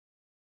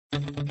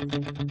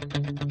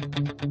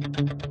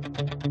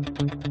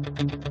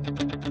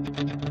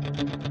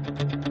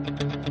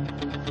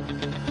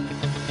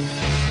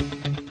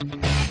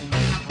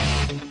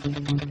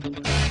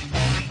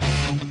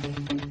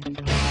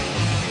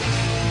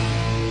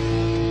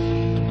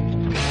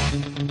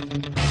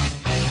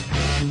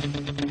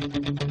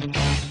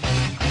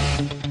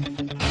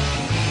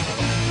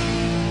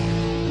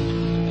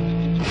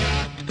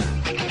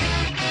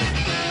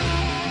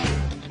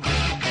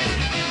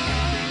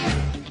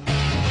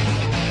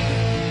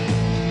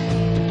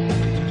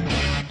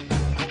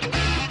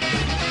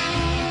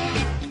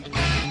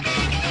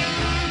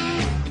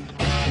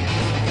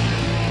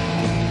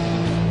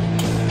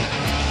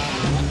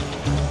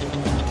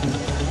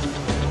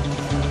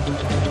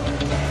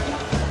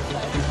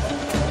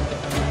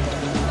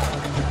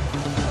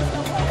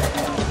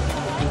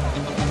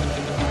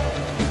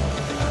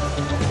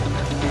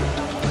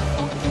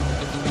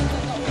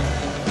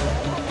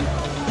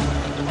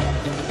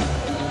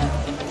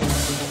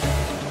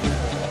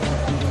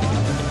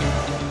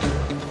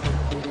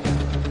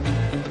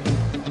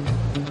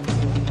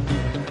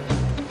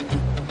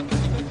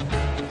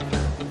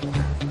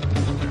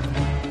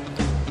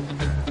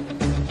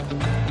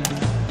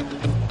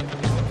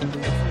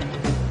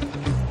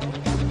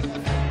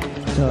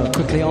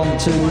Quickly on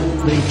to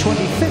the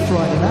 25th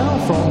rider now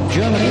from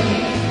Germany,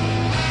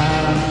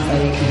 and a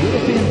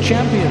European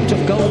champion,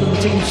 took gold in the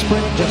team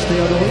sprint just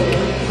the other week,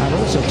 and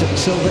also took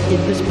silver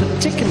in this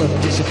particular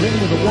discipline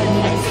with a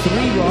 1-minute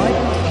 3 ride,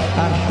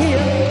 and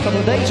here, a couple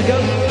of days ago,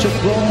 took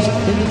bronze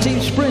in the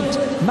team sprint,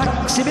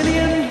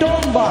 Maximilian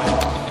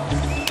Dörnbach.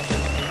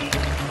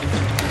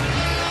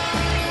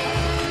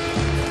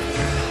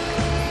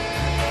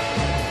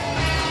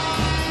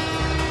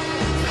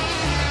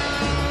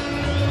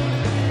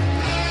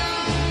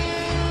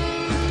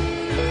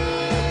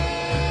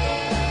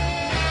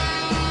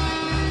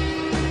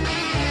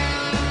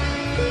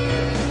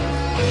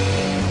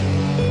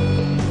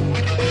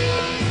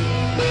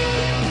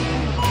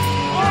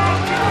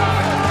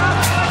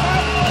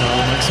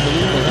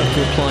 We'll have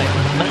to apply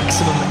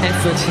maximum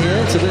effort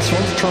here to this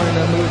one to try and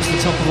move to the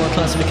top of our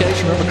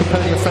classification. Remember,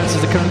 Quelle of France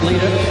is the current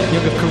leader.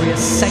 Young of Korea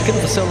second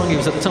for so long, he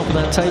was at the top of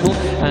that table.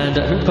 And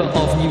Hooper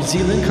of New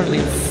Zealand currently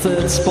in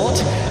third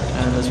spot.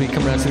 And as we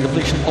come around to the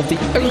completion of the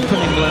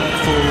opening lap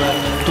for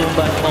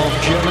Dörnbach of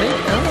Germany,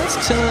 and that's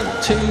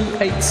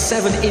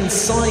 2:87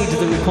 inside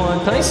the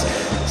required pace.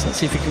 So let's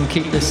see if we can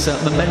keep this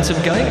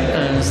momentum going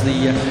as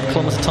the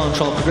kilometre time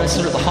trial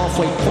progresses. We're at the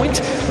halfway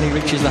point when he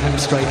reaches the home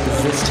straight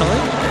this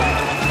time.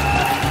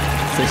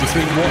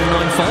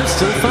 33.195,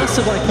 still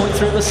faster by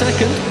 0.3 of a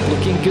second.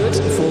 Looking good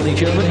for the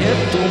German here,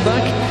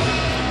 Dörnbach.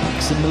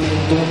 Maximilian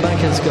Dörnbach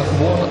has got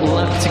one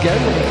lap to go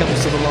when he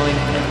comes to the line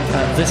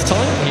this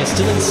time. He is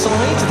still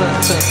inside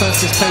that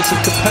fastest pace of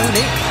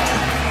Capone.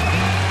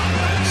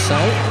 So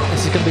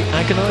this is going to be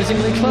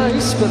agonisingly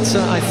close, but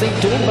I think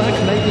Dörnbach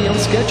may be on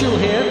schedule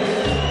here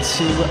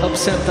to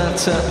upset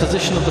that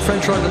position of the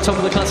French rider at the top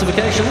of the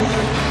classification.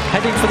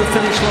 Heading for the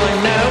finish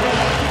line now.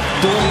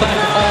 Dörnbach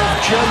of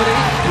Germany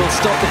will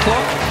stop the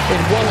clock in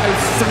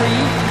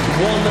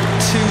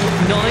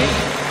 1:03.129.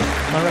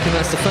 I reckon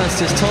that's the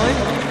fastest time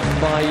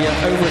by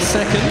over a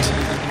second.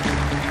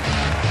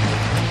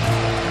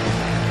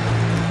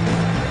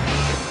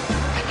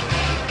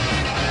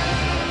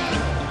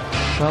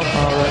 Well,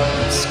 our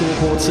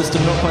scoreboard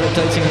system not quite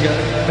updating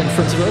in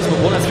front of us, but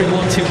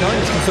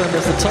 1:03.129 is confirmed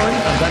as the time,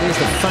 and that is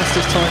the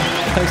fastest time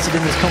posted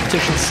in this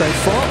competition so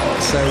far.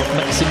 So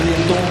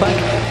Maximilian Dörnbach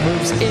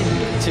moves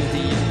into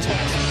the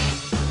top.